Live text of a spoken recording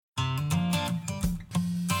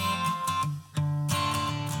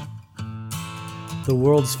the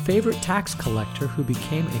world's favorite tax collector who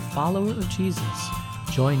became a follower of Jesus.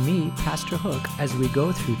 Join me, Pastor Hook, as we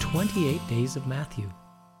go through 28 days of Matthew.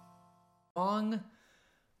 Long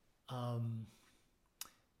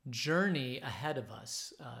journey ahead of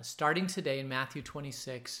us. Starting today in Matthew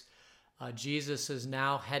 26, Jesus is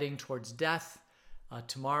now heading towards death.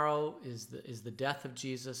 Tomorrow is the death of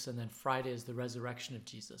Jesus, and then Friday is the resurrection of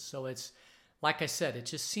Jesus. So it's, like I said, it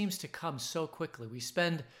just seems to come so quickly. We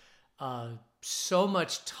spend so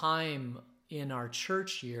much time in our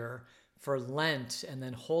church year for Lent and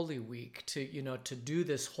then Holy Week to do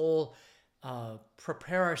this whole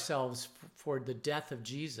prepare ourselves for the death of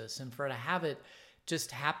Jesus, and for to have it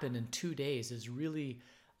just happen in 2 days is really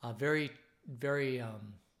very, very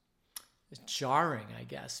jarring, I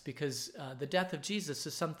guess, because the death of Jesus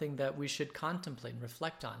is something that we should contemplate and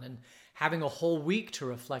reflect on, and having a whole week to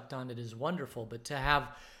reflect on it is wonderful. But to have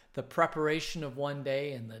the preparation of one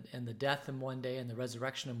day and the death in one day and the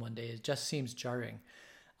resurrection in one day, it just seems jarring.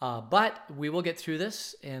 But we will get through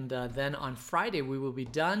this, and then on Friday we will be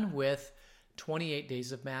done with 28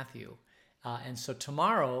 days of Matthew. And so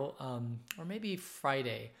tomorrow, or maybe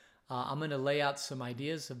Friday, I'm going to lay out some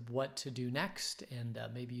ideas of what to do next, and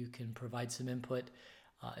maybe you can provide some input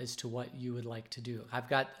as to what you would like to do. I've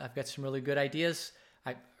got some really good ideas.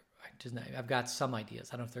 I've got some ideas.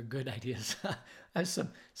 I don't know if they're good ideas. I have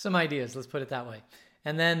some ideas. Let's put it that way.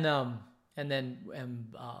 And then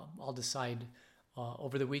I'll decide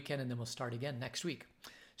over the weekend, and then we'll start again next week.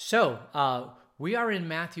 So we are in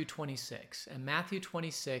Matthew 26, and Matthew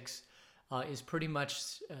 26 is pretty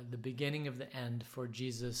much the beginning of the end for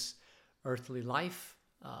Jesus' earthly life.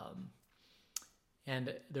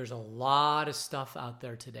 And there's a lot of stuff out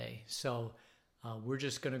there today. So we're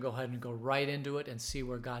just going to go ahead and go right into it and see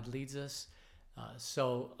where God leads us.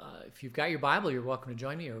 So if you've got your Bible, you're welcome to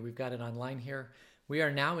join me, or we've got it online here. We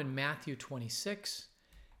are now in Matthew 26,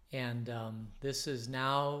 and this is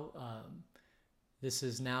now,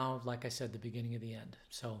 like I said, the beginning of the end.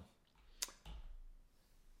 So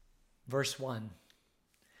verse 1.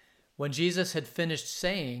 When Jesus had finished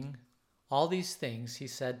saying all these things, he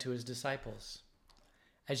said to his disciples,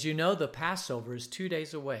 "As you know, the Passover is 2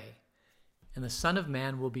 days away, and the Son of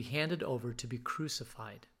Man will be handed over to be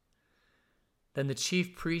crucified." Then the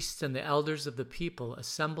chief priests and the elders of the people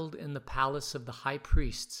assembled in the palace of the high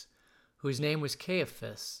priests, whose name was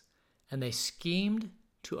Caiaphas, and they schemed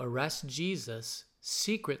to arrest Jesus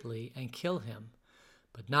secretly and kill him,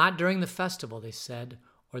 but not during the festival, they said,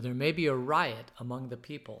 or there may be a riot among the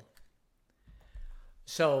people.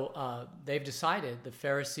 So they've decided, the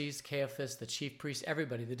Pharisees, Caiaphas, the chief priests,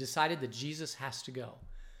 everybody, they decided that Jesus has to go.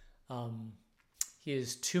 He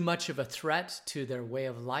is too much of a threat to their way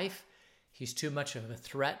of life. He's too much of a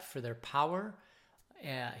threat for their power.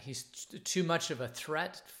 He's too much of a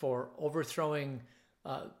threat for overthrowing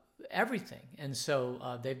everything. And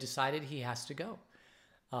so they've decided he has to go.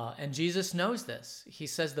 And Jesus knows this. He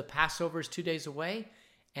says the Passover is 2 days away,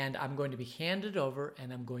 and I'm going to be handed over,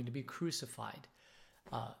 and I'm going to be crucified.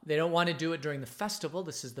 They don't want to do it during the festival.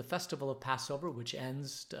 This is the festival of Passover, which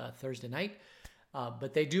ends Thursday night.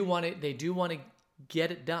 But they do want to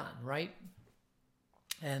get it done, right?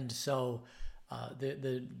 And so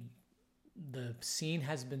the scene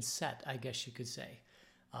has been set, I guess you could say.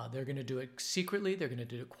 They're going to do it secretly. They're going to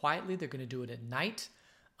do it quietly. They're going to do it at night.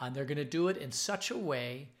 And they're going to do it in such a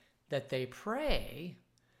way that they pray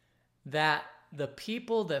that the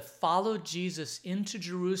people that followed Jesus into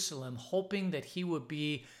Jerusalem, hoping that he would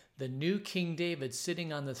be the new King David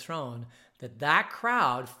sitting on the throne, that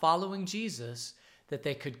crowd following Jesus, that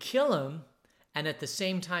they could kill him and at the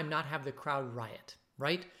same time not have the crowd riot,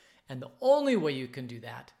 right? And the only way you can do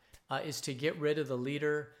that is to get rid of the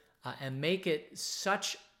leader and make it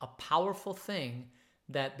such a powerful thing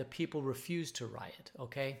that the people refuse to riot,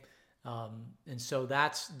 okay? And so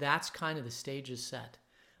that's kind of the stage is set.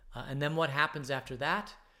 And then what happens after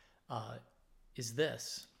that is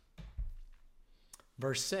this.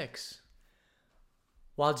 Verse 6.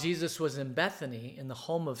 While Jesus was in Bethany, in the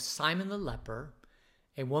home of Simon the leper,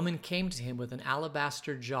 a woman came to him with an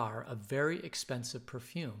alabaster jar of very expensive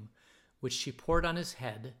perfume, which she poured on his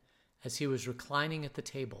head as he was reclining at the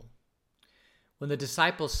table. When the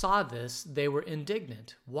disciples saw this, they were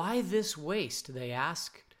indignant. "Why this waste?" they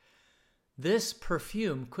asked. "This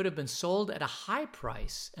perfume could have been sold at a high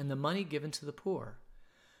price and the money given to the poor."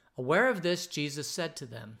 Aware of this, Jesus said to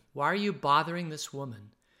them, "Why are you bothering this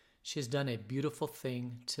woman? She has done a beautiful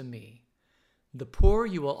thing to me. The poor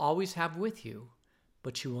you will always have with you,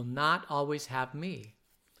 but you will not always have me.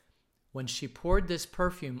 When she poured this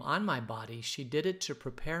perfume on my body, she did it to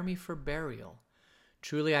prepare me for burial.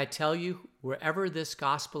 Truly I tell you, wherever this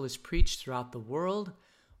gospel is preached throughout the world,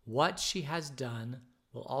 what she has done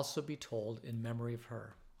will also be told in memory of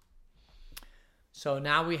her." So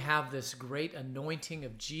now we have this great anointing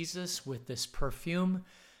of Jesus with this perfume.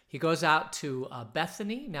 He goes out to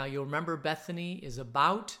Bethany. Now you'll remember Bethany is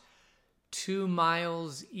about 2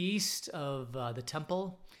 miles east of the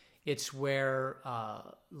temple. It's where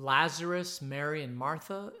Lazarus, Mary, and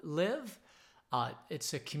Martha live.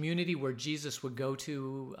 It's a community where Jesus would go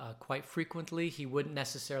to quite frequently. He wouldn't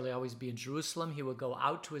necessarily always be in Jerusalem. He would go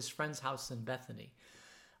out to his friend's house in Bethany.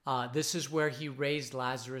 This is where he raised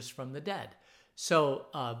Lazarus from the dead. So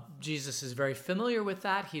Jesus is very familiar with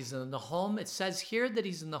that. He's in the home. It says here that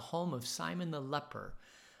he's in the home of Simon the leper.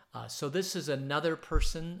 So this is another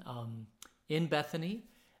person in Bethany.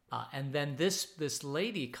 And then this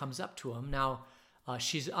lady comes up to him. Now,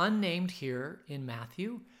 she's unnamed here in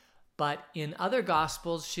Matthew, but in other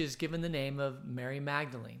Gospels, she is given the name of Mary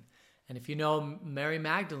Magdalene. And if you know Mary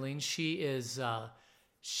Magdalene, she is a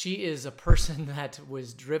person that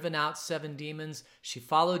was driven out 7 demons. She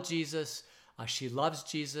followed Jesus. She loves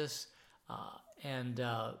Jesus. And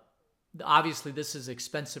obviously, this is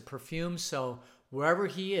expensive perfume. So wherever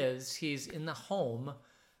he is, he's in the home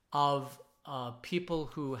of people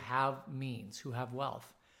who have means, who have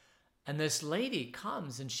wealth. And this lady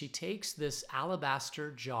comes and she takes this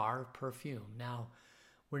alabaster jar of perfume. Now,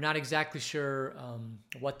 we're not exactly sure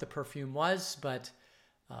what the perfume was, but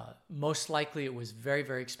most likely it was very,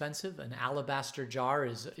 very expensive. An alabaster jar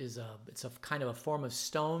it's a kind of a form of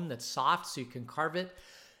stone that's soft, so you can carve it.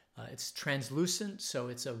 It's translucent, so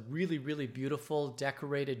it's a really, really beautiful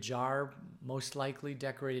decorated jar, most likely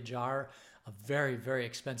decorated jar. A very, very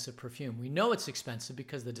expensive perfume. We know it's expensive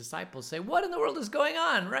because the disciples say, "What in the world is going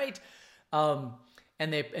on?" Right?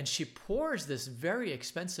 And she pours this very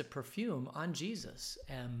expensive perfume on Jesus.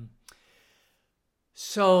 And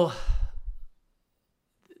so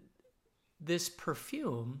this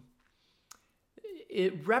perfume,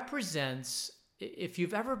 it represents, if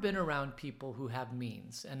you've ever been around people who have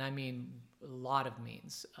means, and I mean a lot of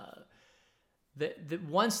means, that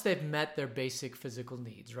once they've met their basic physical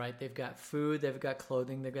needs, right? They've got food, they've got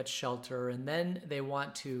clothing, they've got shelter, and then they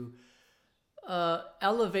want to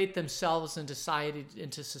elevate themselves into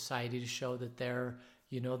society to show that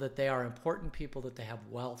that they are important people, that they have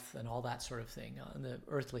wealth and all that sort of thing in the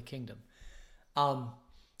earthly kingdom.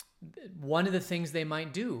 One of the things they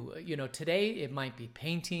might do, today it might be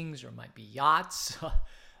paintings or it might be yachts.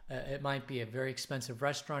 It might be a very expensive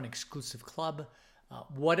restaurant, exclusive club.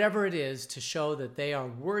 Whatever it is to show that they are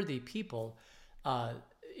worthy people.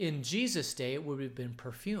 In Jesus' day, it would have been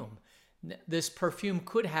perfume. This perfume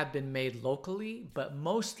could have been made locally, but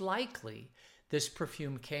most likely this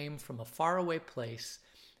perfume came from a faraway place,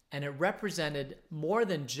 and it represented more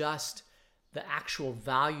than just the actual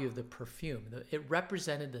value of the perfume. It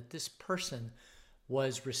represented that this person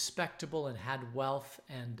was respectable and had wealth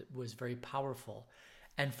and was very powerful.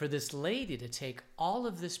 And for this lady to take all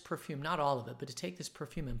of this perfume, not all of it, but to take this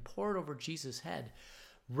perfume and pour it over Jesus' head,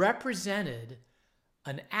 represented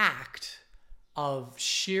an act of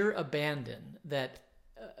sheer abandon that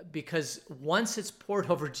because once it's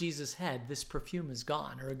poured over Jesus' head, this perfume is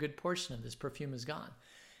gone, or a good portion of this perfume is gone.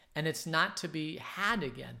 And it's not to be had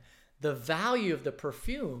again. The value of the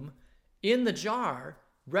perfume in the jar,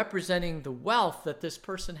 representing the wealth that this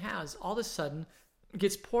person has, all of a sudden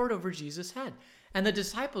gets poured over Jesus' head. And the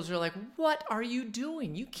disciples are like, "What are you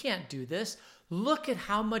doing? You can't do this. Look at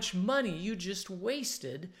how much money you just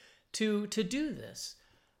wasted to do this."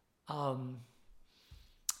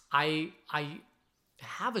 I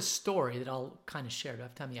have a story that I'll kind of share. Do I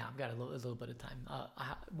have time? Yeah, I've got a little bit of time.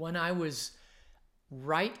 When I was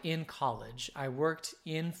right in college, I worked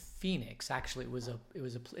in Phoenix. Actually,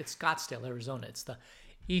 it's Scottsdale, Arizona. It's the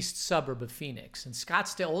east suburb of Phoenix. And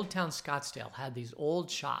Scottsdale, Old Town Scottsdale, had these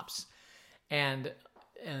old shops, and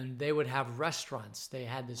they would have restaurants. They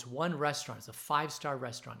had this one restaurant. It's a 5-star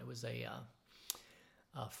restaurant. It was a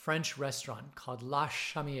French restaurant called La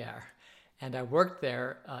Chaumière. And I worked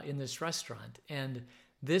there in this restaurant. And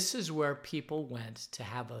this is where people went to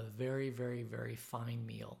have a very, very, very fine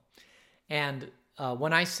meal. And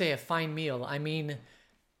when I say a fine meal, I mean,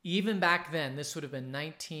 even back then, this would have been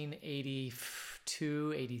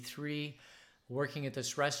 1982, 83, working at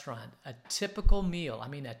this restaurant. A typical meal,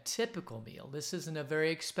 this isn't a very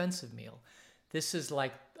expensive meal. This is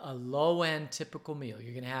like a low-end typical meal.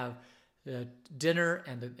 You're going to have dinner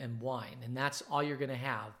and wine, and that's all you're going to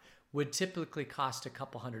have. Would typically cost a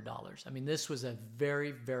couple $100s. I mean, this was a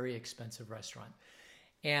very, very expensive restaurant.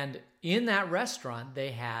 And in that restaurant,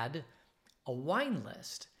 they had a wine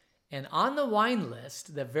list. And on the wine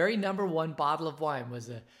list, the very number one bottle of wine was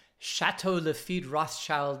a Chateau Lafite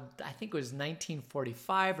Rothschild, I think it was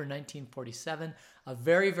 1945 or 1947, a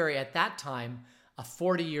very, very, at that time, a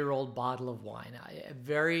 40-year-old bottle of wine,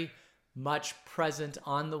 very much present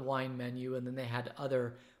on the wine menu. And then they had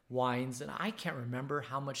other wines, and I can't remember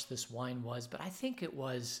how much this wine was, but I think it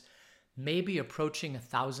was maybe approaching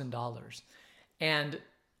 $1,000. And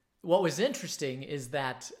what was interesting is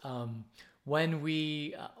that when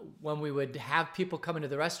we would have people come into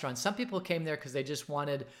the restaurant, some people came there because they just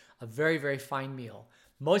wanted a very, very fine meal.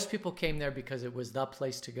 Most people came there because it was the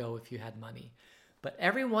place to go if you had money. But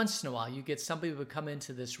every once in a while, you get somebody who would come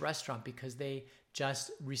into this restaurant because they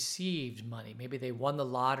just received money. Maybe they won the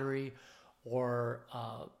lottery, or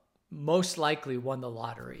most likely won the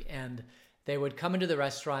lottery. And they would come into the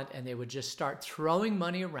restaurant and they would just start throwing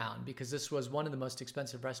money around, because this was one of the most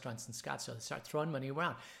expensive restaurants in Scottsdale. They start throwing money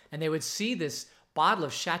around, and they would see this bottle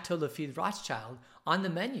of Chateau Lafite Rothschild on the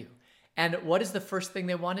menu. And what is the first thing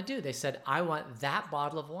they want to do? They said, I want that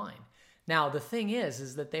bottle of wine. Now, the thing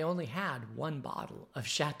is that they only had one bottle of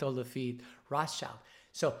Chateau Lafite Rothschild.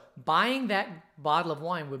 So buying that bottle of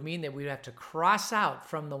wine would mean that we'd have to cross out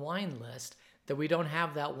from the wine list that we don't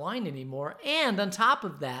have that wine anymore. And on top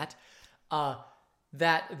of that,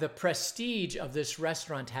 that the prestige of this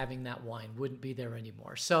restaurant having that wine wouldn't be there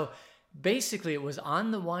anymore. So basically it was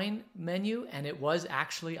on the wine menu, and it was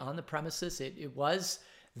actually on the premises. It was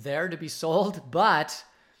there to be sold, but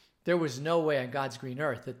there was no way on God's green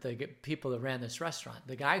earth that the people that ran this restaurant,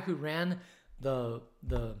 the guy who ran the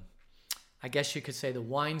I guess you could say the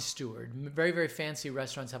wine steward, very, very fancy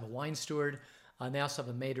restaurants have a wine steward, and they also have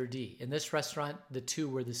a maitre d'. In this restaurant, the two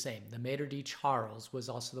were the same. The maitre d', Charles, was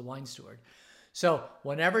also the wine steward. So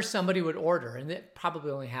whenever somebody would order, and it probably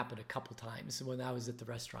only happened a couple times when I was at the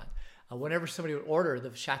restaurant, whenever somebody would order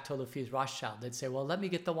the Chateau Lafite Rothschild, they'd say, well, let me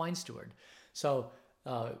get the wine steward. So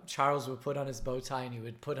Charles would put on his bow tie, and he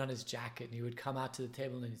would put on his jacket, and he would come out to the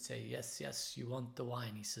table, and he'd say, yes, yes, you want the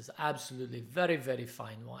wine. He says, absolutely, very, very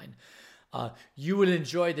fine wine. You will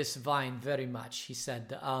enjoy this wine very much. He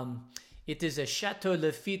said, it is a Chateau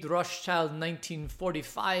Lafite Rothschild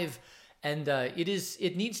 1945, and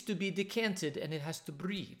it needs to be decanted, and it has to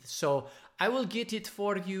breathe. So I will get it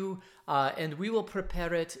for you, and we will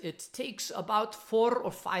prepare it. It takes about 4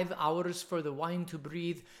 or 5 hours for the wine to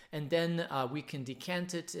breathe, and then we can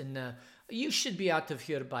decant it, and you should be out of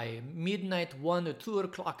here by midnight, 1 or 2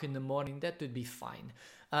 o'clock in the morning. That would be fine.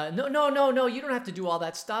 No, you don't have to do all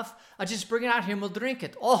that stuff. Just bring it out here and we'll drink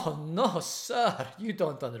it. Oh, no, sir, you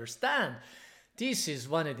don't understand. This is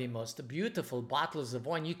one of the most beautiful bottles of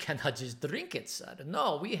wine. You cannot just drink it, sir.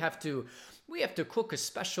 No, we have to cook a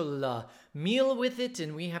special meal with it,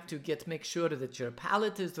 and we have to make sure that your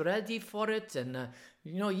palate is ready for it. And,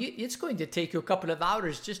 it's going to take you a couple of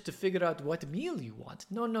hours just to figure out what meal you want.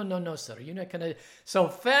 No, sir. You're not going to. So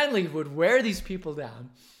family would wear these people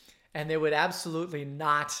down, and they would absolutely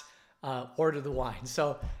not order the wine.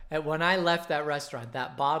 So when I left that restaurant,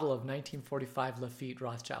 that bottle of 1945 Lafite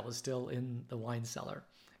Rothschild was still in the wine cellar.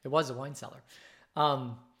 It was a wine cellar.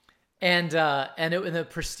 And the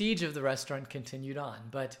prestige of the restaurant continued on.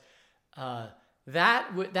 But I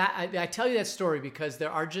tell you that story because there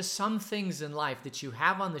are just some things in life that you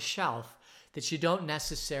have on the shelf that you don't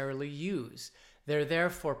necessarily use. They're there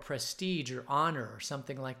for prestige or honor or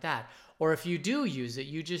something like that. Or if you do use it,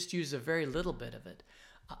 you just use a very little bit of it.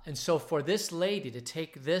 And so for this lady to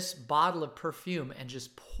take this bottle of perfume and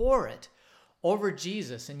just pour it over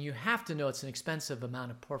Jesus, and you have to know it's an expensive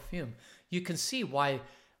amount of perfume, you can see why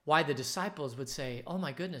the disciples would say, oh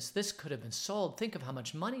my goodness, this could have been sold. Think of how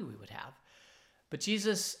much money we would have. But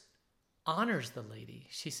Jesus honors the lady.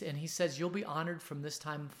 And he says, you'll be honored from this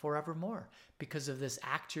time forevermore because of this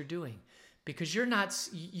act you're doing. Because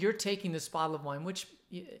you're taking this bottle of wine,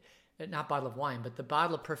 not bottle of wine, but the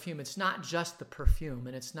bottle of perfume. It's not just the perfume,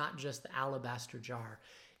 and it's not just the alabaster jar.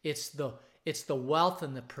 It's the wealth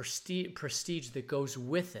and the prestige that goes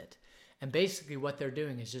with it. And basically what they're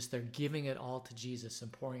doing is just they're giving it all to Jesus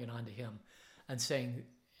and pouring it onto him and saying,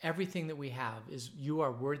 everything that we have is you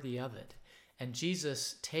are worthy of it. And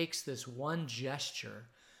Jesus takes this one gesture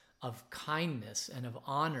of kindness and of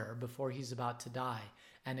honor before he's about to die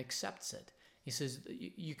and accepts it. He says,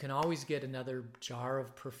 you can always get another jar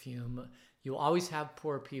of perfume. You'll always have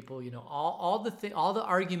poor people. All the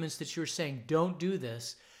arguments that you're saying, don't do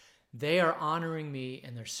this, they are honoring me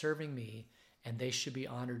and they're serving me, and they should be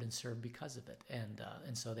honored and served because of it.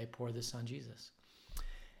 And so they pour this on Jesus.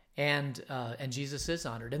 And Jesus is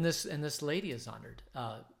honored, and this lady is honored.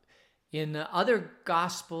 In other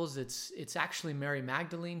Gospels, it's actually Mary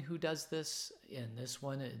Magdalene who does this. In this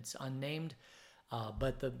one, it's unnamed.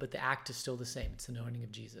 but the act is still the same. It's the anointing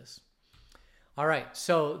of Jesus. All right,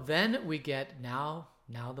 so then we get now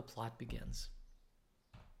the plot begins.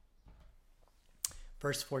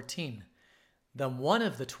 Verse 14. Then one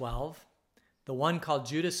of the 12, the one called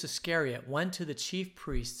Judas Iscariot, went to the chief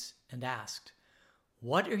priests and asked,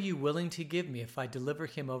 "What are you willing to give me if I deliver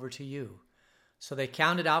him over to you?" So they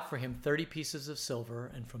counted out for him 30 pieces of silver,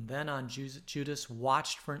 and from then on Judas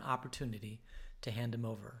watched for an opportunity to hand him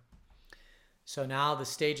over. So now the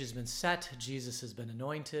stage has been set, Jesus has been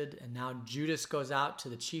anointed, and now Judas goes out to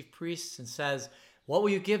the chief priests and says, "What will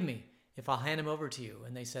you give me if I'll hand him over to you?"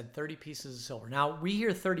 And they said 30 pieces of silver. Now we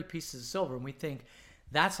hear 30 pieces of silver and we think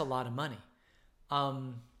that's a lot of money.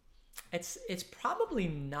 It's probably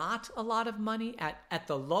not a lot of money. At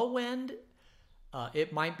the low end,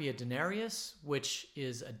 it might be a denarius, which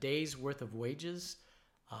is a day's worth of wages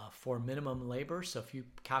for minimum labor. So if you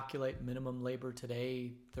calculate minimum labor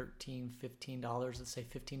today, $13, $15, let's say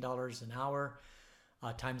 $15 an hour,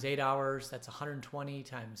 times 8 hours, that's 120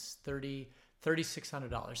 times 30,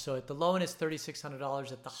 $3,600. So at the low end, it's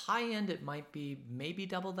 $3,600. At the high end, it might be maybe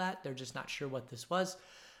double that. They're just not sure what this was.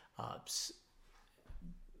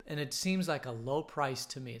 And it seems like a low price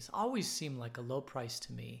to me. It's always seemed like a low price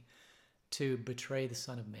to me to betray the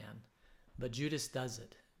Son of Man. But Judas does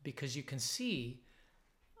it because you can see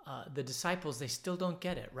the disciples, they still don't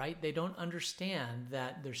get it, right? They don't understand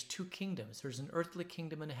that there's two kingdoms. There's an earthly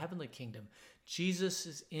kingdom and a heavenly kingdom. Jesus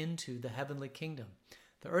is into the heavenly kingdom.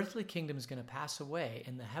 The earthly kingdom is going to pass away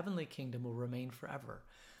and the heavenly kingdom will remain forever.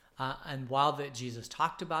 And while Jesus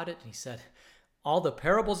talked about it and he said all the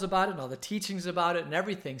parables about it and all the teachings about it and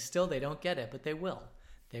everything, still they don't get it, but they will.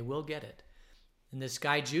 They will get it. And this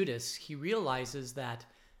guy Judas, he realizes that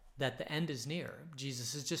the end is near.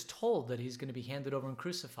 Jesus is just told that he's going to be handed over and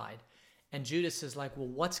crucified. And Judas is like, well,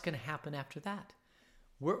 what's going to happen after that?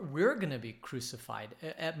 We're going to be crucified.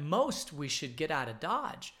 At most, we should get out of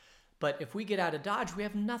Dodge. But if we get out of Dodge, we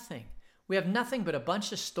have nothing. We have nothing but a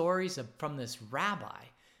bunch of stories from this rabbi.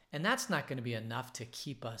 And that's not going to be enough to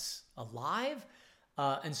keep us alive.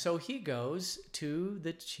 And so he goes to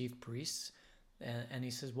the chief priests and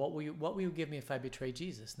he says, what will you give me if I betray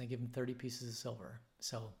Jesus? And they give him 30 pieces of silver.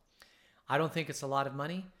 So I don't think it's a lot of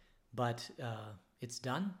money, but it's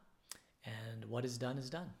done. And what is done is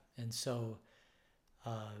done. And so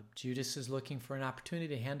Judas is looking for an opportunity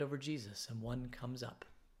to hand over Jesus, and one comes up.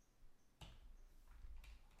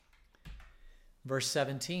 Verse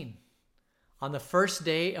 17. On the first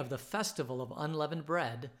day of the festival of unleavened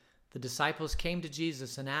bread, the disciples came to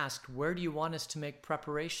Jesus and asked, "Where do you want us to make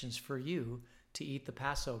preparations for you to eat the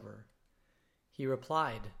Passover?" He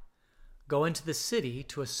replied, "Go into the city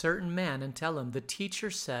to a certain man and tell him, 'The teacher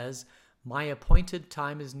says, my appointed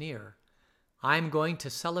time is near. I am going to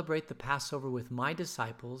celebrate the Passover with my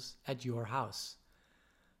disciples at your house.'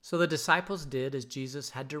 So the disciples did as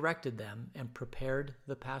Jesus had directed them and prepared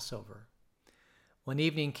the Passover. When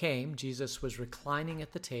evening came, Jesus was reclining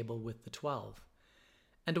at the table with the 12.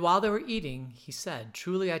 And while they were eating, he said,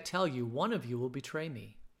 'Truly I tell you, one of you will betray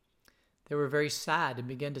me.' They were very sad and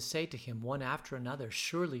began to say to him one after another,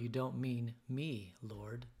 'Surely you don't mean me,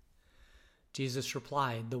 Lord.' Jesus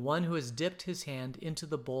replied, 'The one who has dipped his hand into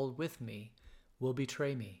the bowl with me will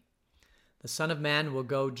betray me. The Son of Man will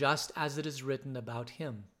go just as it is written about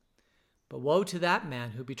him. But woe to that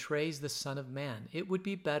man who betrays the Son of Man. It would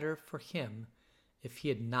be better for him if he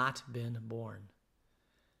had not been born.'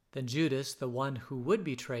 Then Judas, the one who would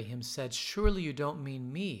betray him, said, 'Surely you don't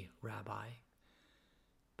mean me, Rabbi.'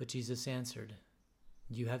 But Jesus answered,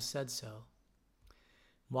 'You have said so.'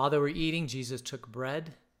 While they were eating, Jesus took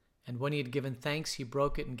bread, and when he had given thanks, he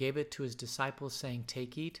broke it and gave it to his disciples, saying,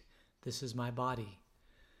 'Take, eat, this is my body.'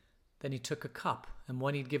 Then he took a cup, and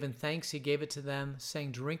when he had given thanks, he gave it to them,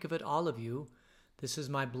 saying, 'Drink of it, all of you. This is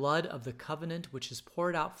my blood of the covenant, which is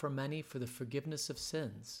poured out for many for the forgiveness of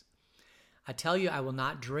sins. I tell you, I will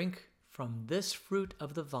not drink from this fruit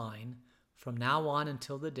of the vine from now on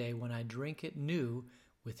until the day when I drink it new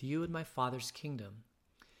with you in my Father's kingdom.'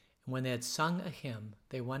 And when they had sung a hymn,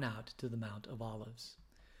 they went out to the Mount of Olives."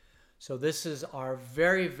 So this is our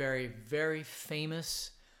very, very, very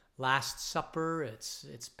famous Last Supper.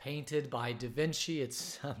 It's painted by Da Vinci.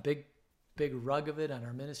 It's a big rug of it on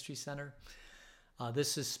our ministry center.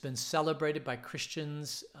 This has been celebrated by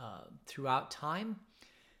Christians throughout time.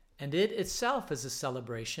 And it itself is a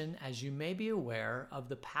celebration, as you may be aware, of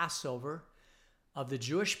the Passover of the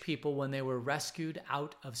Jewish people when they were rescued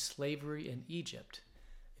out of slavery in Egypt.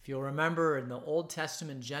 If you'll remember, in the Old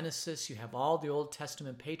Testament, Genesis, you have all the Old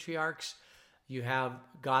Testament patriarchs. You have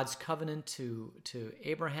God's covenant to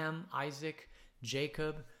Abraham, Isaac,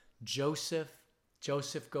 Jacob, Joseph.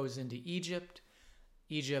 Joseph goes into Egypt.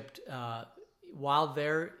 Egypt, while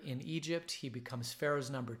they're in Egypt, he becomes Pharaoh's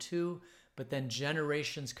number 2. But then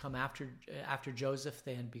generations come after Joseph,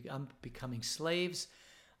 they end becoming slaves.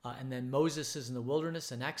 And then Moses is in the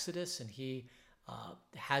wilderness in Exodus, and he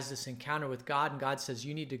has this encounter with God, and God says,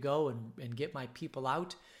 you need to go and get my people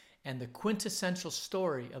out. And the quintessential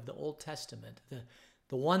story of the Old Testament,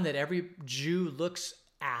 the one that every Jew looks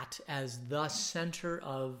at as the center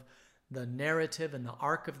of the narrative and the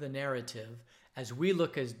arc of the narrative, as we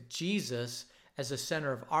look as Jesus as the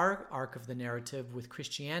center of our arc of the narrative with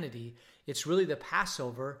Christianity, it's really the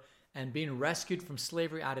Passover and being rescued from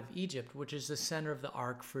slavery out of Egypt, which is the center of the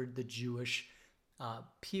arc for the Jewish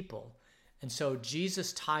people. And so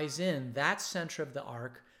Jesus ties in that center of the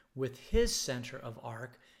arc with his center of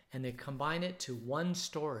arc, and they combine it to one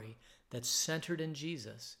story that's centered in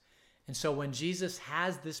Jesus. And so when Jesus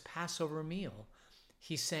has this Passover meal,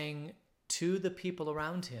 he's saying to the people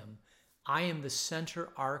around him, I am the center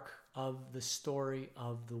arc of the story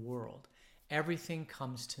of the world. Everything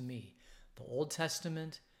comes to me. The Old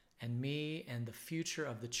Testament and me and the future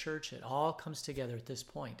of the church, it all comes together at this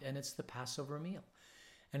point, and it's the Passover meal.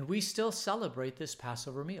 And we still celebrate this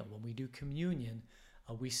Passover meal. When we do communion,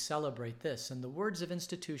 we celebrate this. And the words of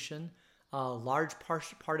institution, a large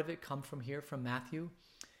part of it come from here, from Matthew.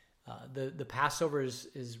 The Passover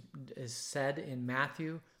is said in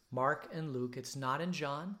Matthew, Mark, and Luke. It's not in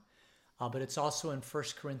John, but it's also in 1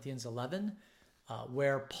 Corinthians 11,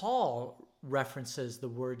 where Paul references the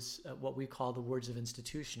words, what we call the words of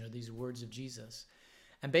institution, or these words of Jesus.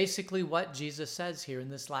 And basically what Jesus says here in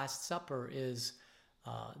this Last Supper is,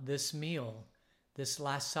 this meal, this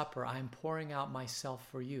Last Supper, I am pouring out myself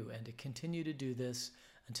for you, and to continue to do this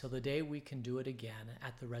until the day we can do it again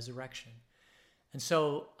at the resurrection. And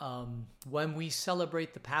so when we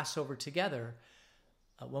celebrate the Passover together,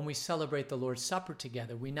 when we celebrate the Lord's Supper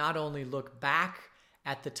together, we not only look back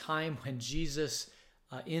at the time when Jesus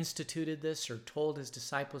instituted this or told his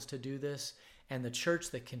disciples to do this, and the church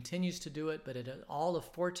that continues to do it, but it is all a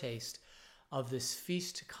foretaste of this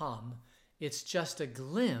feast to come. It's just a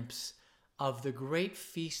glimpse of the great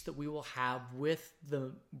feast that we will have with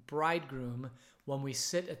the bridegroom when we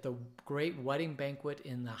sit at the great wedding banquet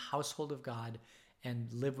in the household of God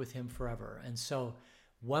and live with him forever. And so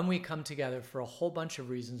when we come together for a whole bunch of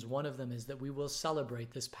reasons, one of them is that we will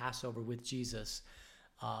celebrate this Passover with Jesus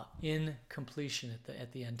in completion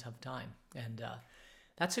at the end of time. And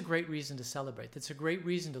that's a great reason to celebrate. That's a great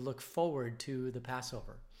reason to look forward to the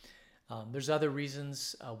Passover. There's other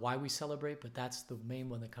reasons why we celebrate, but that's the main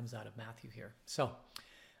one that comes out of Matthew here. So,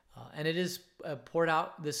 and it is poured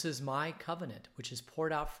out, this is my covenant, which is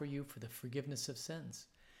poured out for you for the forgiveness of sins.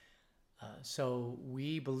 So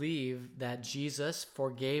we believe that Jesus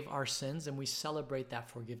forgave our sins, and we celebrate that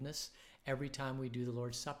forgiveness every time we do the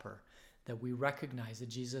Lord's Supper, that we recognize that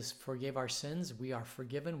Jesus forgave our sins. We are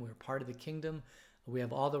forgiven. We're part of the kingdom. We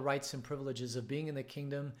have all the rights and privileges of being in the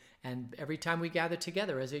kingdom. And every time we gather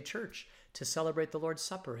together as a church to celebrate the Lord's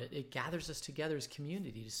Supper, it gathers us together as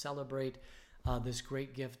community to celebrate this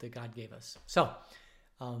great gift that God gave us. So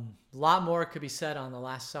a lot more could be said on the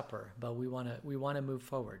Last Supper, but we want to move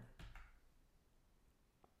forward.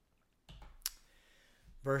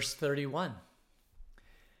 Verse 31.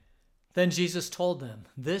 Then Jesus told them,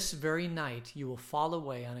 "This very night you will fall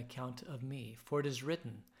away on account of me, for it is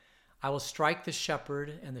written, I will strike the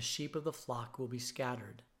shepherd, and the sheep of the flock will be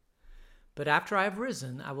scattered. But after I have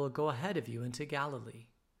risen, I will go ahead of you into Galilee."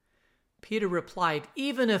 Peter replied,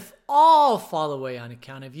 "Even if all fall away on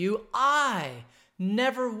account of you, I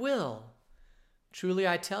never will." "Truly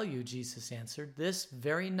I tell you," Jesus answered, "this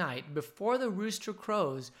very night, before the rooster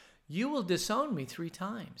crows, you will disown me 3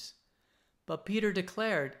 times. But Peter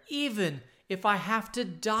declared, "Even if I have to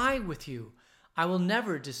die with you, I will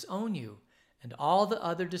never disown you." And all the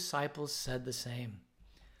other disciples said the same.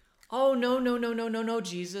 "Oh, no,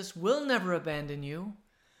 Jesus, we'll never abandon you."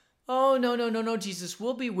 "Oh, no, Jesus,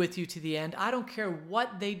 we'll be with you to the end. I don't care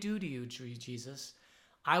what they do to you, Jesus.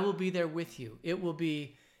 I will be there with you. It will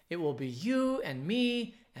be you and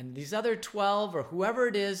me and these other 12 or whoever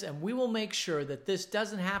it is, and we will make sure that this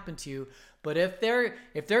doesn't happen to you. But if they're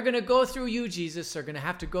going to go through you, Jesus, they're going to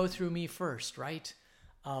have to go through me first, right?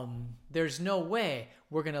 There's no way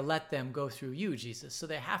we're going to let them go through you, Jesus. So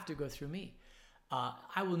they have to go through me.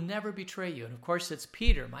 I will never betray you." And of course, it's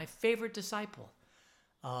Peter, my favorite disciple,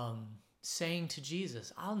 saying to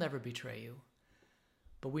Jesus, "I'll never betray you."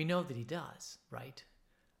 But we know that he does, right?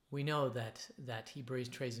 We know that he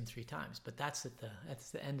betrays him 3 times, but that's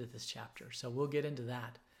the end of this chapter. So we'll get into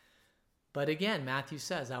that. But again, Matthew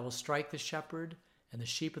says, "I will strike the shepherd, and the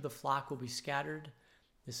sheep of the flock will be scattered."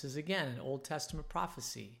 This is again an Old Testament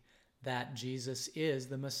prophecy that Jesus is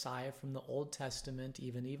the Messiah from the Old Testament.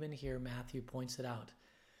 Even here, Matthew points it out.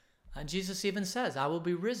 And Jesus even says, I will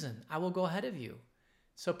be risen. I will go ahead of you.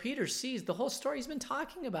 So Peter sees the whole story. He's been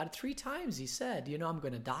talking about it 3 times. He said, I'm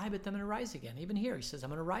going to die, but then I'm going to rise again. Even here, he says, I'm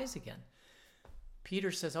going to rise again.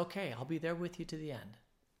 Peter says, okay, I'll be there with you to the end.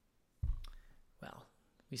 Well,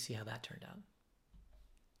 we see how that turned out.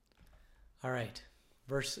 All right,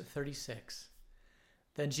 verse 36.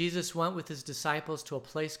 Then Jesus went with his disciples to a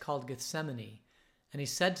place called Gethsemane, and he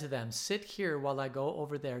said to them, sit here while I go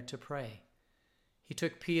over there to pray. He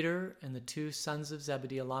took Peter and the 2 sons of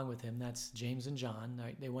Zebedee along with him. That's James and John.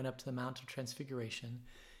 Right? They went up to the Mount of Transfiguration.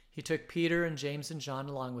 He took Peter and James and John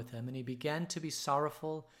along with him, and he began to be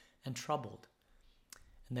sorrowful and troubled.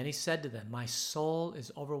 And then he said to them, my soul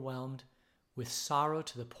is overwhelmed with sorrow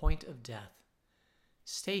to the point of death.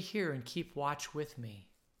 Stay here and keep watch with me.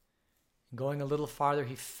 And going a little farther,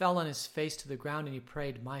 he fell on his face to the ground and he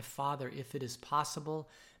prayed, my Father, if it is possible,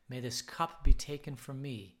 may this cup be taken from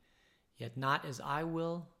me. Yet not as I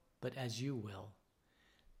will, but as you will.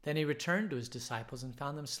 Then he returned to his disciples and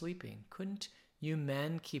found them sleeping. Couldn't you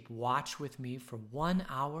men keep watch with me for 1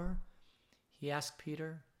 hour? He asked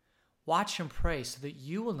Peter. Watch and pray so that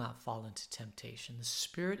you will not fall into temptation. The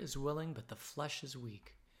spirit is willing, but the flesh is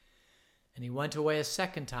weak. And he went away a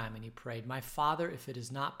second time and he prayed, my Father, if it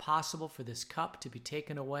is not possible for this cup to be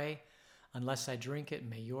taken away, unless I drink it,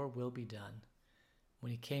 may your will be done.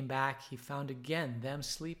 When he came back, he found again them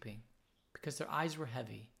sleeping, because their eyes were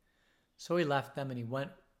heavy. So he left them and he went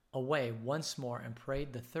away once more and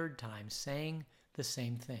prayed the 3rd time, saying the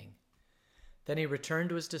same thing. Then he returned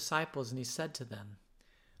to his disciples and he said to them,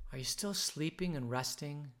 are you still sleeping and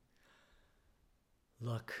resting?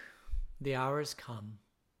 Look, the hour has come,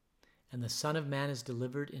 and the Son of Man is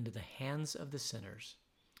delivered into the hands of the sinners.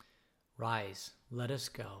 Rise, let us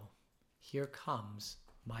go. Here comes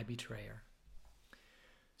my betrayer.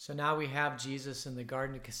 So now we have Jesus in the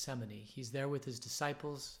Garden of Gethsemane. He's there with his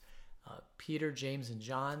disciples, Peter, James, and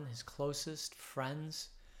John, his closest friends.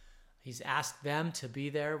 He's asked them to be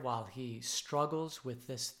there while he struggles with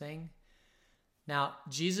this thing. Now,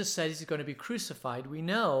 Jesus said he's going to be crucified. We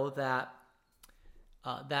know that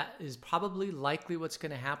that is probably likely what's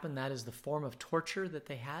going to happen. That is the form of torture that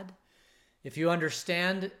they had. If you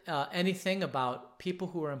understand anything about people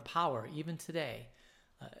who are in power, even today,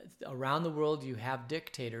 around the world you have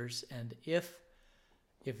dictators, and if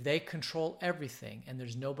they control everything and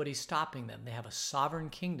there's nobody stopping them, they have a sovereign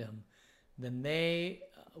kingdom, then they,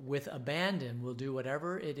 with abandon, will do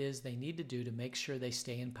whatever it is they need to do to make sure they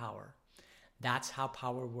stay in power. That's how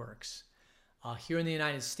power works. Here in the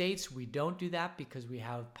United States, we don't do that because we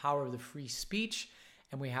have power of the free speech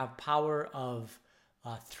and we have power of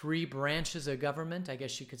 3 branches of government. I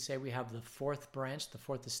guess you could say we have the 4th branch, the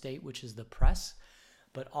 4th estate, which is the press.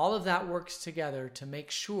 But all of that works together to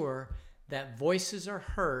make sure that voices are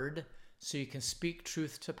heard so you can speak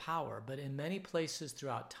truth to power. But in many places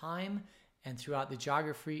throughout time and throughout the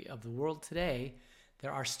geography of the world today,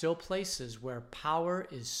 there are still places where power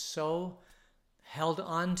is so held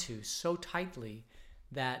onto so tightly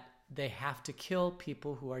that they have to kill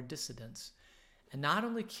people who are dissidents. And not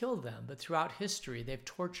only kill them, but throughout history, they've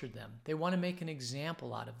tortured them. They want to make an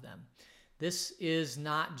example out of them. This is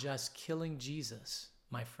not just killing Jesus,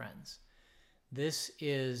 my friends. This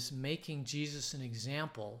is making Jesus an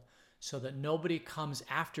example so that nobody comes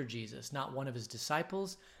after Jesus, not one of his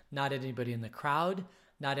disciples, not anybody in the crowd,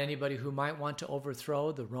 not anybody who might want to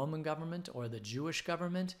overthrow the Roman government or the Jewish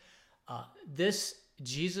government.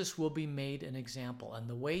 Jesus will be made an example. And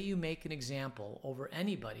the way you make an example over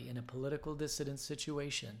anybody in a political dissident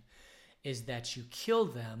situation is that you kill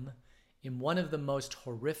them in one of the most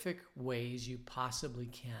horrific ways you possibly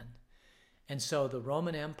can. And so the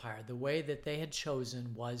Roman Empire, the way that they had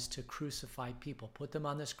chosen was to crucify people, put them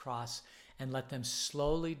on this cross and let them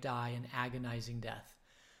slowly die an agonizing death.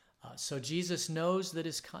 So Jesus knows that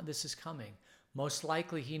this is coming. Most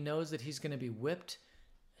likely he knows that he's going to be whipped,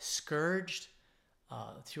 scourged.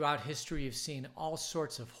 Throughout history, you've seen all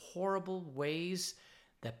sorts of horrible ways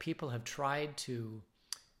that people have tried to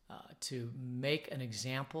make an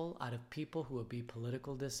example out of people who would be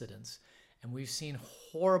political dissidents. And we've seen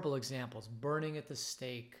horrible examples, burning at the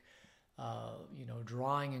stake,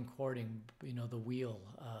 drawing and quartering, the wheel.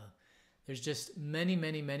 There's just many,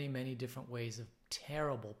 many, many, many different ways of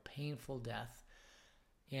terrible, painful death.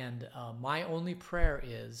 And my only prayer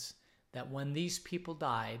is that when these people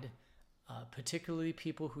died, particularly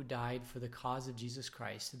people who died for the cause of Jesus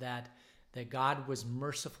Christ, that God was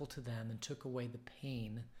merciful to them and took away the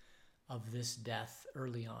pain of this death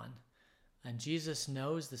early on. And Jesus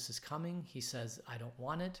knows this is coming. He says, I don't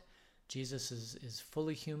want it. Jesus is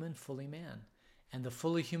fully human, fully man. And the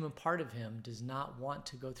fully human part of him does not want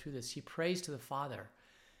to go through this. He prays to the Father,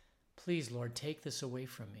 please, Lord, take this away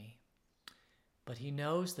from me. But he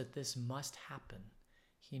knows that this must happen.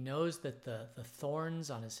 He knows that the thorns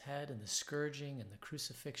on his head and the scourging and the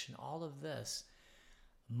crucifixion, all of this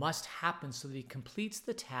must happen so that he completes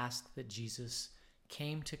the task that Jesus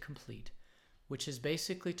came to complete, which is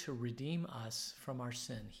basically to redeem us from our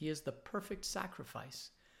sin. He is the perfect sacrifice.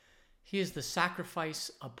 He is the sacrifice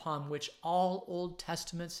upon which all Old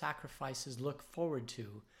Testament sacrifices look forward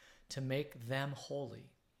to make them holy.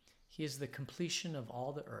 He is the completion of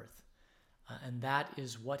all the earth. And that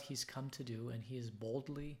is what he's come to do, and he is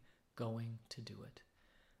boldly going to do it.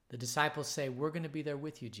 The disciples say, we're going to be there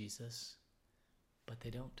with you, Jesus. But they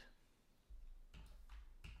don't.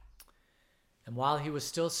 And while he was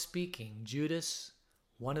still speaking, Judas,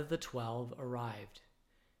 one of the 12, arrived.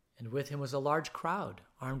 And with him was a large crowd,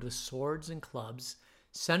 armed with swords and clubs,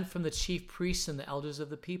 sent from the chief priests and the elders of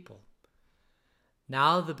the people.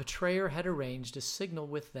 Now the betrayer had arranged a signal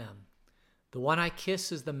with them. The one I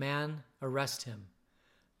kiss is the man, arrest him.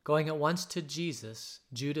 Going at once to Jesus,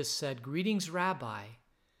 Judas said, greetings, Rabbi,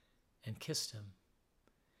 and kissed him.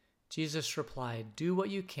 Jesus replied, do what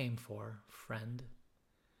you came for, friend.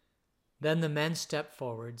 Then the men stepped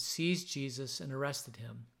forward, seized Jesus, and arrested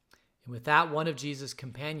him. And with that, one of Jesus'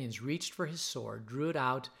 companions reached for his sword, drew it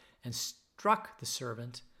out, and struck the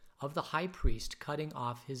servant of the high priest, cutting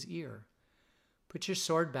off his ear. Put your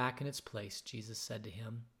sword back in its place, Jesus said to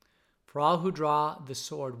him. For all who draw the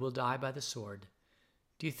sword will die by the sword.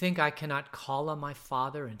 Do you think I cannot call on my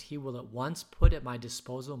Father, and he will at once put at my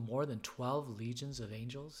disposal more than 12 legions of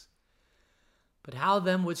angels? But how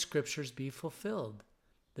then would scriptures be fulfilled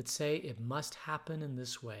that say it must happen in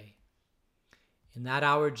this way? In that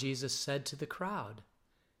hour Jesus said to the crowd,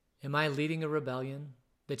 am I leading a rebellion,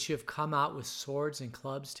 that you have come out with swords and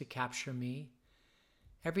clubs to capture me?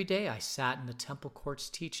 Every day I sat in the temple courts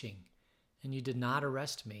teaching, and you did not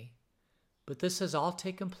arrest me. But this has all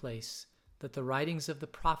taken place, that the writings of the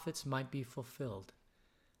prophets might be fulfilled.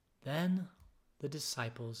 Then the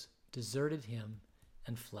disciples deserted him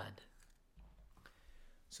and fled.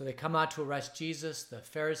 So they come out to arrest Jesus. The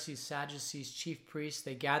Pharisees, Sadducees, chief priests,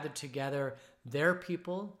 they gathered together their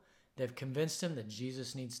people. They've convinced him that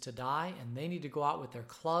Jesus needs to die, and they need to go out with their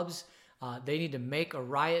clubs. They need to make a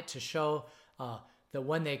riot to show that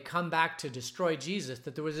when they come back to destroy Jesus,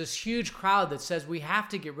 that there was this huge crowd that says, we have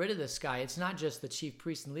to get rid of this guy. It's not just the chief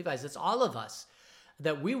priests and Levites, it's all of us.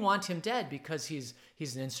 That we want him dead because he's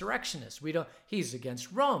an insurrectionist. He's against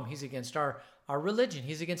Rome. He's against our religion.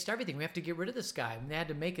 He's against everything. We have to get rid of this guy. And they had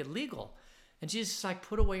to make it legal. And Jesus is like,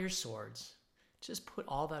 put away your swords. Just put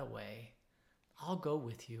all that away. I'll go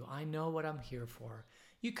with you. I know what I'm here for.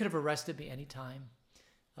 You could have arrested me anytime.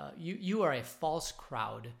 You are a false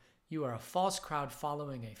crowd. You are a false crowd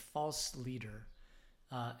following a false leader,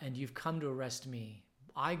 and you've come to arrest me.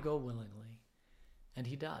 I go willingly. And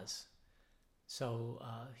he does. So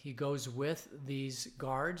he goes with these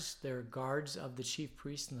guards. They're guards of the chief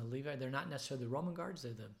priests and the Levite. They're not necessarily the Roman guards.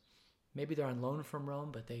 Maybe they're on loan from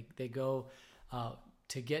Rome, but they go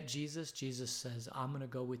to get Jesus. Jesus says, I'm going to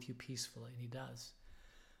go with you peacefully, and he does.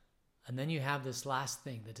 And then you have this last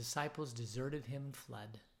thing. The disciples deserted him and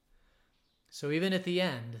fled. So even at the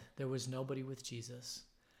end, there was nobody with Jesus.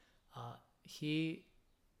 He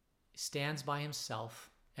stands by himself.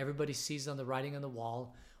 Everybody sees on the writing on the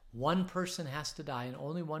wall. One person has to die, and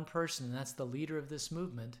only one person, and that's the leader of this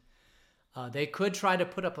movement. They could try to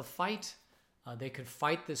put up a fight. They could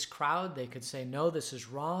fight this crowd. They could say, no, this is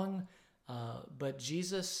wrong. But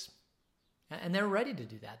Jesus, and they're ready to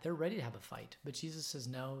do that. They're ready to have a fight. But Jesus says,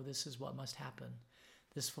 no, this is what must happen.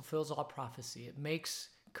 This fulfills all prophecy. It makes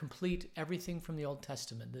complete everything from the Old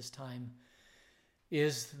Testament. This time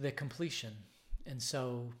is the completion. And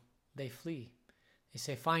so they flee. They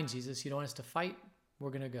say, fine, Jesus, you don't want us to fight? We're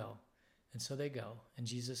going to go. And so they go. And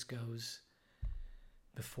Jesus goes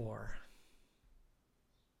before.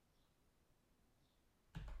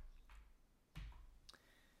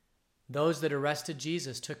 Those that arrested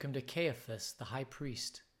Jesus took him to Caiaphas, the high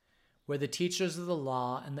priest, where the teachers of the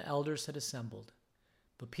law and the elders had assembled.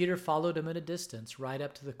 But Peter followed him at a distance, right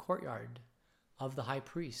up to the courtyard of the high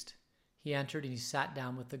priest. He entered and he sat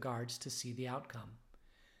down with the guards to see the outcome.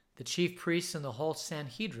 The chief priests and the whole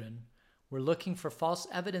Sanhedrin were looking for false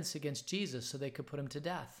evidence against Jesus so they could put him to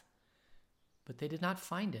death. But they did not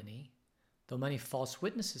find any, though many false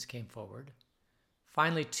witnesses came forward.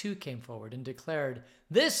 Finally, 2 came forward and declared,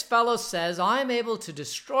 this fellow says, I am able to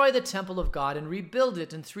destroy the temple of God and rebuild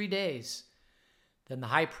it in 3 days. Then the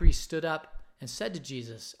high priest stood up and said to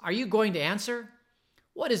Jesus, are you going to answer?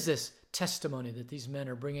 What is this testimony that these men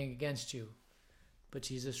are bringing against you." But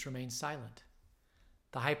Jesus remained silent.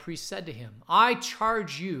 The high priest said to him, "I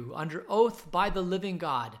charge you under oath by the living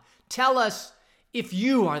God. Tell us if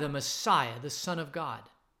you are the Messiah, the Son of God."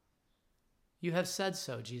 "You have said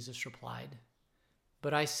so," Jesus replied.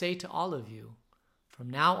 "But I say to all of you, from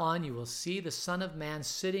now on you will see the Son of Man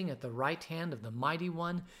sitting at the right hand of the Mighty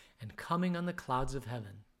One and coming on the clouds of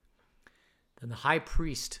heaven." Then the high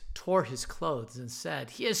priest tore his clothes and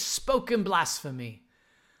said, "He has spoken blasphemy.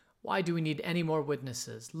 Why do we need any more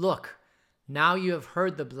witnesses? Look, now you have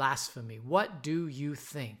heard the blasphemy. What do you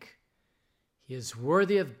think?" "He is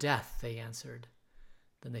worthy of death," they answered.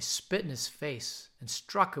 Then they spit in his face and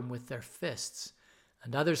struck him with their fists,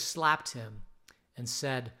 and others slapped him and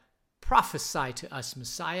said, "Prophesy to us,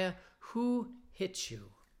 Messiah, who hit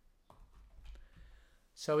you?"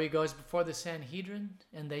 So he goes before the Sanhedrin,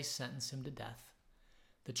 and they sentence him to death.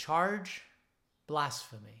 The charge,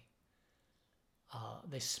 blasphemy.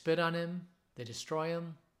 They spit on him, they destroy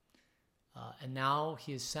him, and now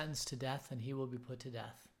he is sentenced to death, and he will be put to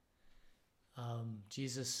death.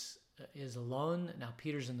 Jesus is alone. Now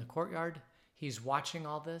Peter's in the courtyard. He's watching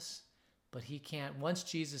all this, but he can't. Once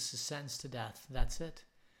Jesus is sentenced to death, that's it.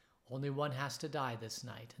 Only one has to die this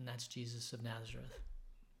night, and that's Jesus of Nazareth.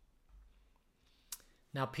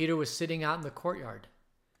 Now Peter was sitting out in the courtyard,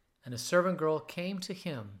 and a servant girl came to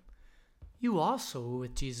him. "You also were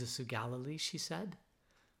with Jesus of Galilee," she said.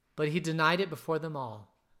 But he denied it before them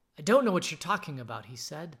all. "I don't know what you're talking about," he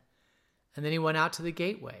said. And then he went out to the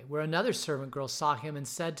gateway, where another servant girl saw him and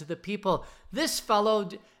said to the people, This fellow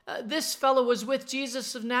was with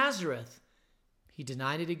Jesus of Nazareth." He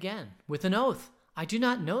denied it again with an oath, "I do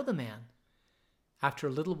not know the man." After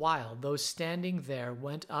a little while, those standing there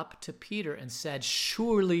went up to Peter and said,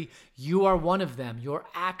 "Surely you are one of them. Your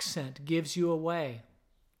accent gives you away."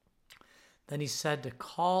 Then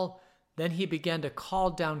he began to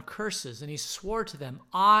call down curses, and he swore to them,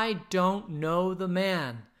 "I don't know the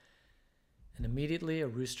man." And immediately a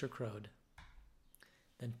rooster crowed.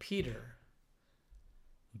 Then Peter,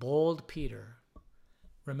 bold Peter,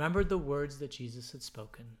 remembered the words that Jesus had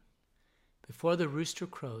spoken. "Before the rooster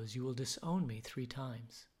crows, you will disown me 3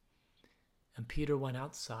 times. And Peter went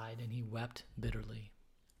outside and he wept bitterly.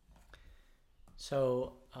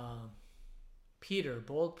 So Peter,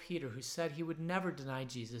 bold Peter, who said he would never deny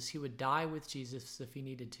Jesus, he would die with Jesus if he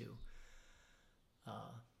needed to,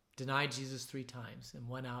 denied Jesus 3 times and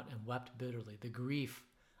went out and wept bitterly. The grief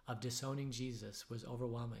of disowning Jesus was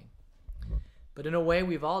overwhelming. But in a way,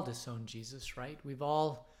 we've all disowned Jesus, right? We've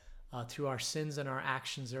all, through our sins and our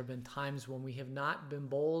actions, there have been times when we have not been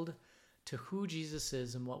bold to who Jesus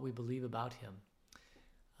is and what we believe about him.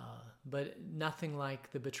 But nothing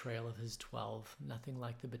like the betrayal of his 12, nothing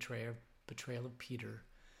like the betrayal of Peter.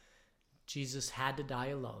 Jesus had to die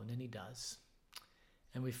alone, and he does.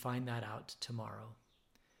 And we find that out tomorrow.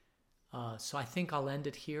 So I think I'll end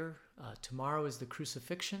it here. Tomorrow is the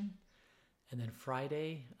crucifixion, and then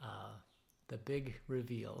Friday, the big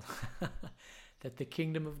reveal that the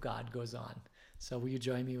kingdom of God goes on. So will you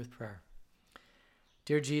join me with prayer?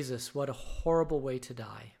 Dear Jesus, what a horrible way to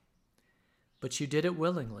die. But you did it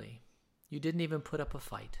willingly. You didn't even put up a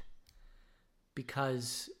fight,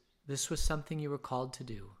 because this was something you were called to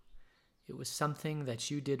do. It was something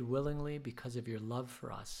that you did willingly because of your love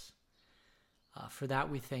for us. For that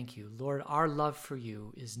we thank you. Lord, our love for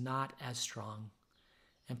you is not as strong,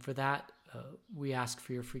 and for that we ask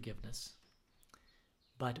for your forgiveness.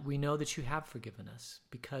 But we know that you have forgiven us,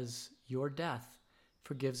 because your death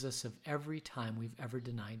forgives us of every time we've ever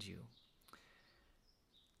denied you.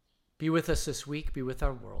 Be with us this week, be with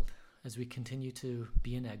our world as we continue to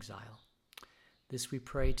be in exile. This we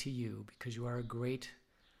pray to you, because you are a great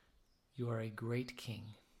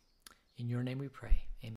King. In your name we pray. Amen.